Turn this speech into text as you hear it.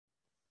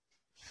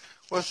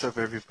What's up,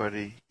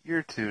 everybody?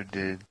 You're tuned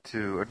in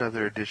to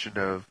another edition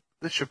of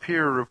the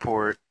Shapiro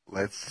Report.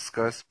 Let's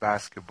discuss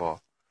basketball.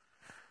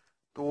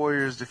 The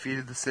Warriors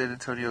defeated the San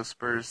Antonio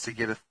Spurs to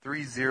get a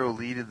 3-0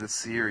 lead in the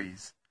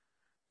series.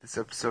 This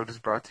episode is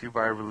brought to you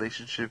by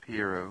Relationship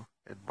Hero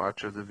and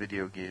Macho the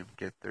video game.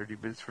 Get 30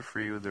 minutes for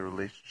free with a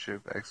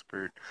relationship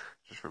expert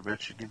just for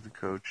mentioning the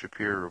code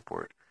Shapiro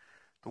Report.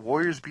 The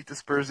Warriors beat the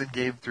Spurs in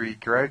Game 3.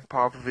 Greg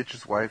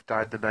Popovich's wife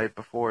died the night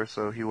before,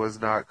 so he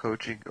was not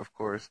coaching, of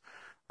course.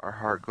 Our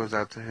heart goes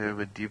out to him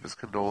and deepest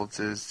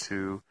condolences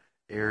to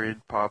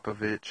Aaron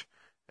Popovich,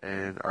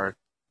 and our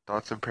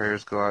thoughts and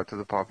prayers go out to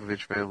the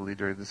Popovich family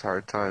during this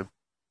hard time.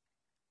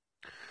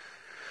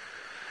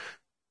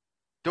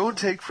 Don't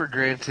take for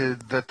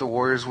granted that the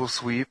Warriors will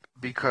sweep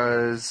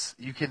because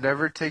you can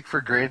never take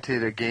for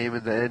granted a game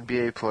in the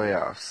NBA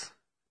playoffs.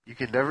 You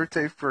can never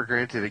take for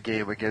granted a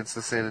game against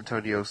the San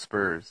Antonio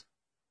Spurs.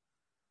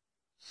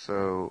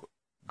 So,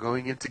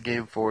 going into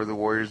Game 4, the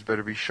Warriors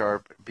better be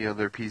sharp, be on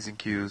their P's and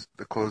Q's.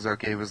 The closeout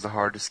game is the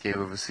hardest game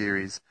of a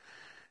series.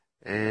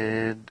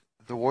 And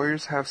the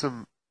Warriors have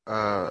some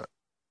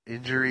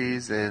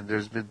injuries, and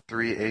there's been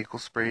 3 ankle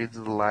sprains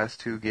in the last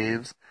 2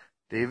 games.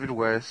 David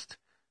West,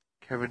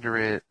 Kevin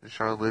Durant, and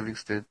Sean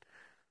Livingston.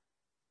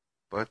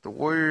 But the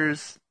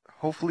Warriors,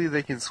 hopefully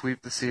they can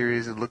sweep the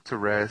series and look to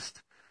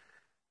rest.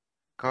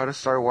 Gotta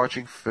start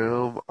watching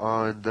film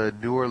on the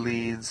New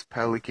Orleans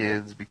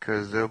Pelicans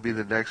because they'll be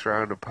the next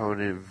round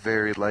opponent,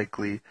 very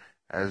likely,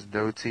 as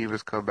no team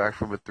has come back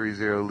from a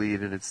 3-0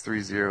 lead, and it's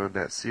 3-0 in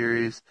that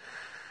series.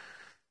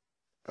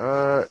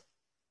 Uh,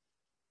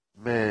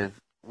 man,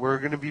 we're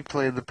gonna be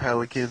playing the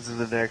Pelicans in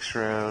the next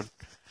round.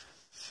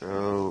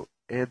 So,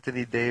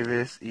 Anthony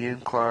Davis, Ian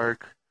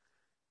Clark,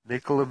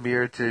 Nikola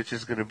Mirotic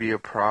is gonna be a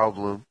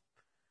problem.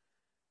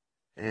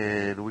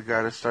 And we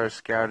got to start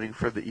scouting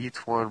for the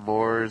Etuan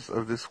Moores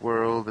of this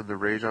world and the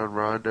Rajon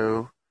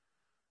Rondo.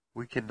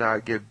 We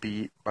cannot get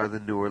beat by the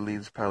New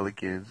Orleans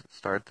Pelicans.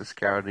 Start the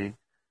scouting.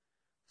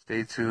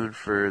 Stay tuned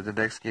for the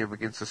next game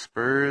against the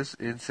Spurs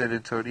in San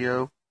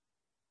Antonio.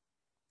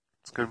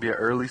 It's going to be an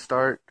early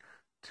start.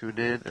 Tune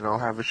in, and I'll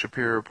have a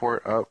Shapiro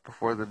report up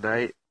before the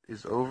night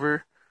is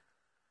over.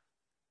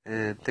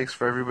 And thanks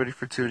for everybody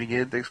for tuning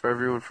in. Thanks for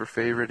everyone for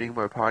favoriting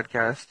my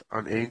podcast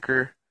on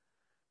Anchor.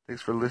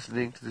 Thanks for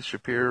listening to the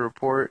Shapiro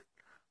Report.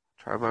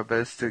 Try my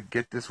best to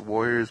get this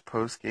Warriors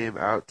post game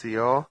out to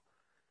y'all.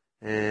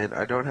 And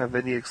I don't have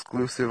any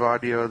exclusive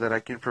audio that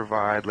I can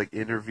provide, like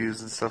interviews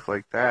and stuff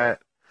like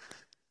that,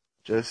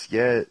 just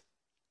yet.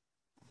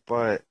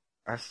 But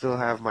I still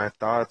have my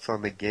thoughts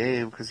on the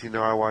game because,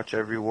 I watch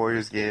every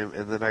Warriors game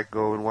and then I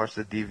go and watch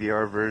the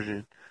DVR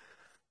version.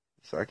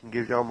 So I can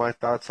give y'all my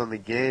thoughts on the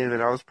game.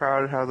 And I was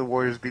proud of how the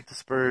Warriors beat the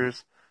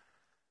Spurs.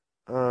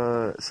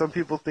 Some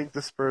people think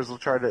the Spurs will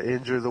try to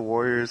injure the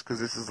Warriors because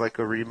this is like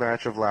a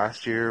rematch of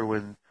last year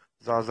when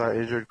Zaza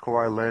injured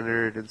Kawhi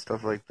Leonard and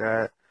stuff like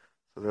that.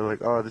 So they're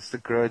like, oh, this is a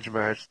grudge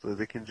match, so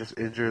they can just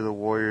injure the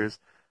Warriors.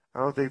 I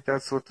don't think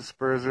that's what the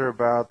Spurs are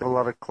about. They have a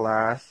lot of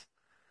class.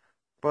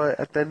 But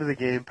at the end of the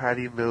game,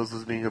 Patty Mills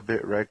was being a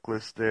bit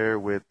reckless there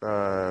with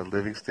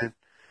Livingston.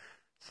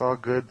 It's all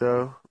good,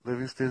 though.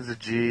 Livingston's a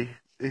G.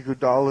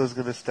 Iguodala is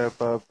going to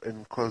step up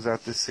and close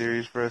out this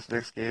series for us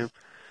next game.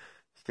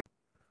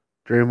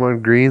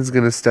 Draymond Green's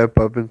going to step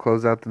up and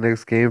close out the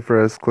next game for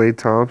us. Klay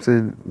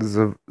Thompson,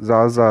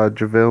 Zaza,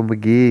 JaVale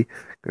McGee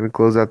going to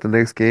close out the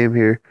next game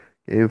here.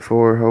 Game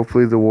 4.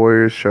 Hopefully the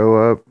Warriors show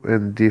up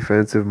and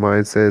defensive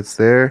mindset's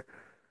there.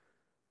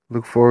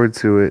 Look forward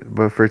to it.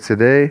 But for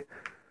today,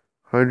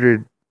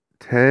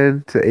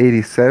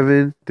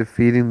 110-87,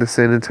 defeating the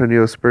San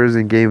Antonio Spurs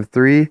in Game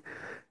 3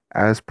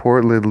 as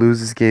Portland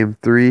loses Game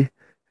 3.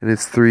 And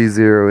it's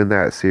 3-0 in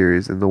that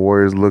series, and the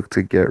Warriors look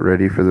to get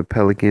ready for the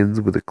Pelicans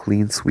with a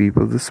clean sweep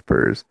of the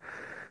Spurs.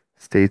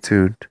 Stay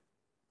tuned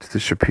to the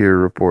Shapiro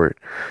Report.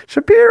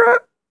 Shapiro!